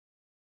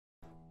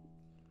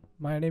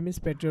My name is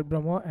Patriot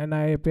Brahma and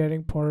I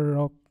appearing for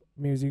Rock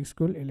Music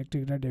School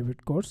Electric Guitar Debut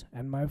course,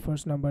 and my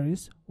first number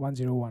is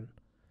 101.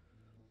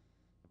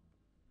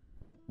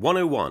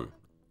 101.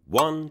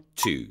 1,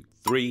 2,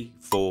 3,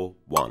 4,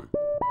 1.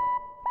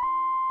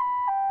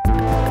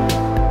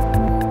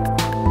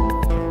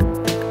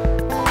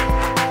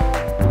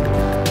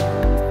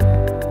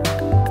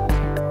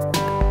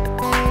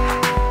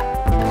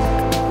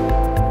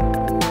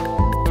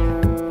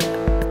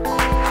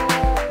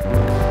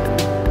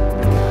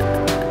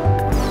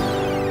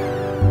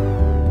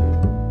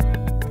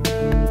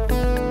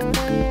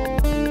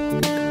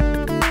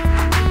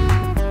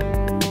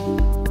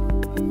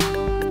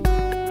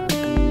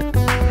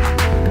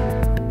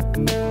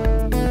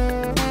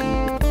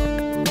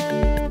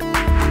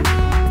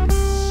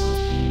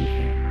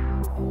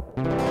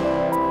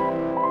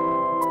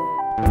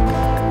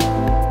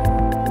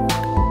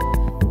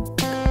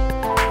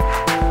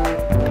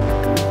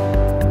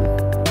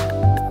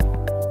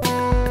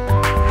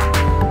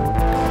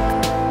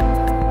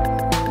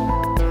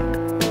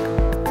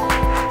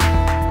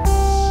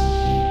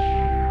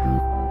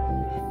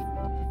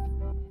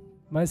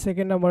 My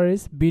second number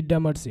is Beat the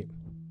Mercy.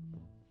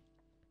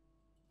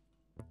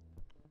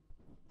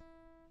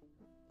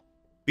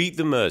 Beat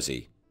the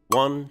Mersey.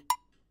 1,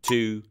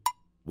 2,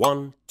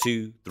 1,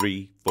 2,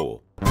 3,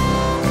 4.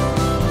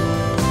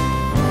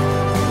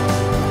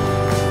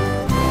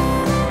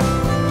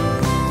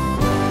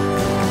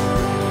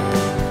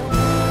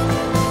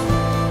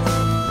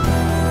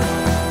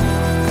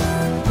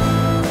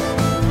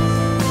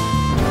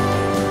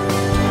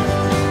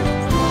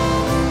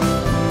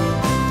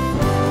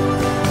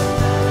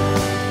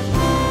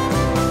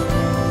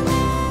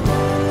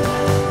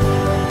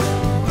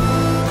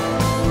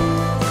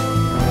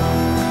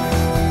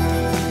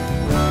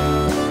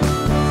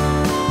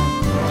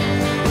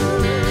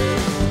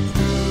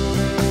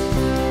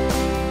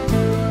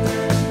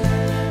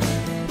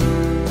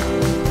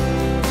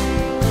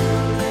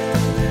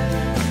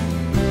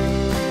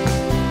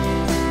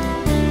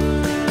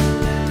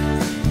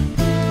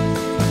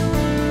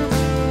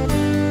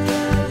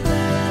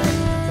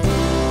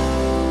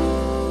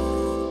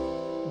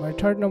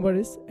 My third number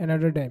is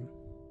Another Time.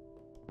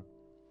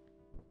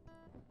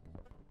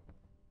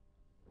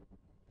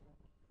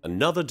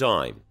 Another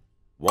dime.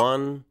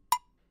 1,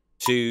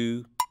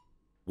 2,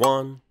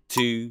 1,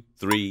 2,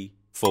 3,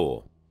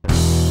 4.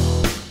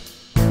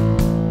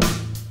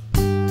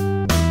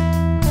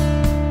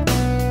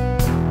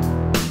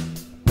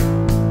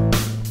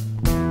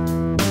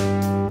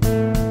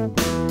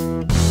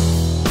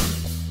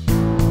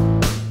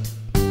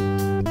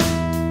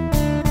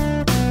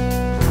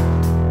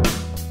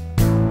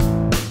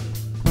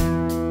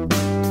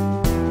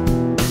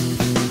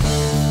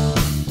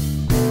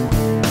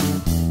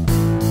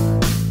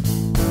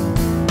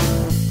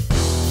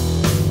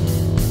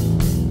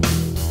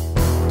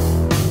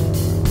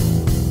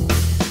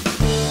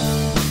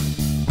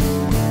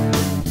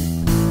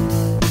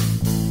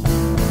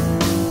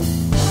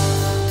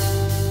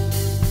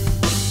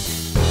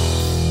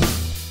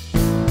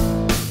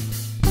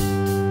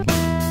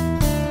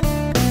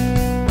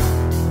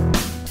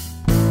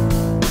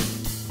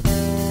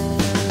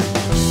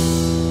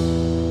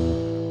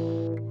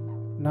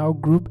 Now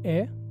Group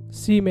A,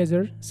 C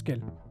major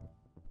scale.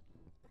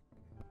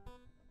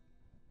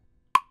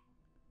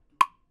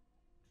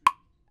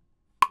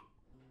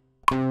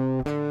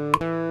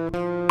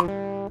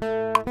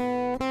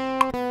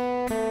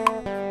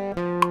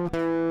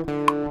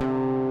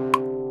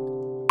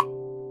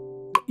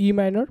 E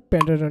minor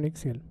pentatonic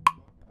scale.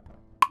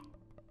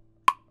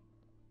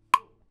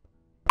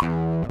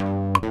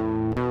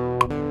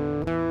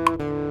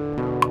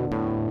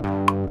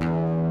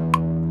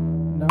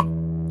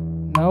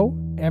 Now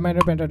A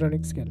minor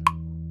pentatonic scale.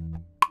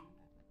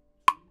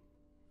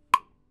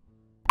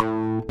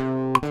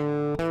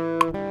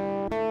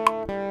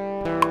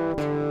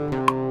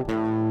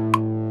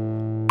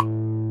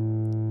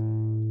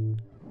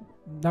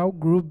 Now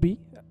Group B,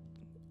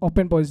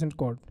 open position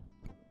chord.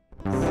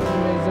 C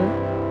major,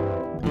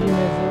 D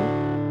major,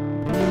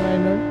 D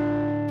minor,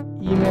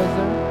 E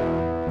major,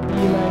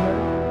 E minor,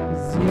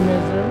 G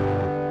major,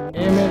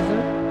 A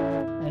major,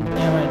 and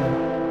A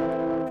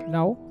minor.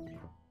 Now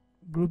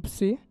Group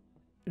C,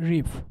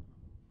 riff.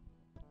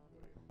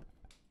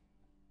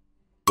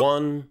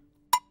 1,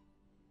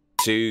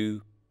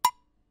 2,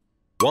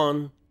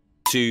 1,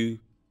 2,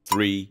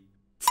 3,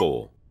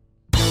 4.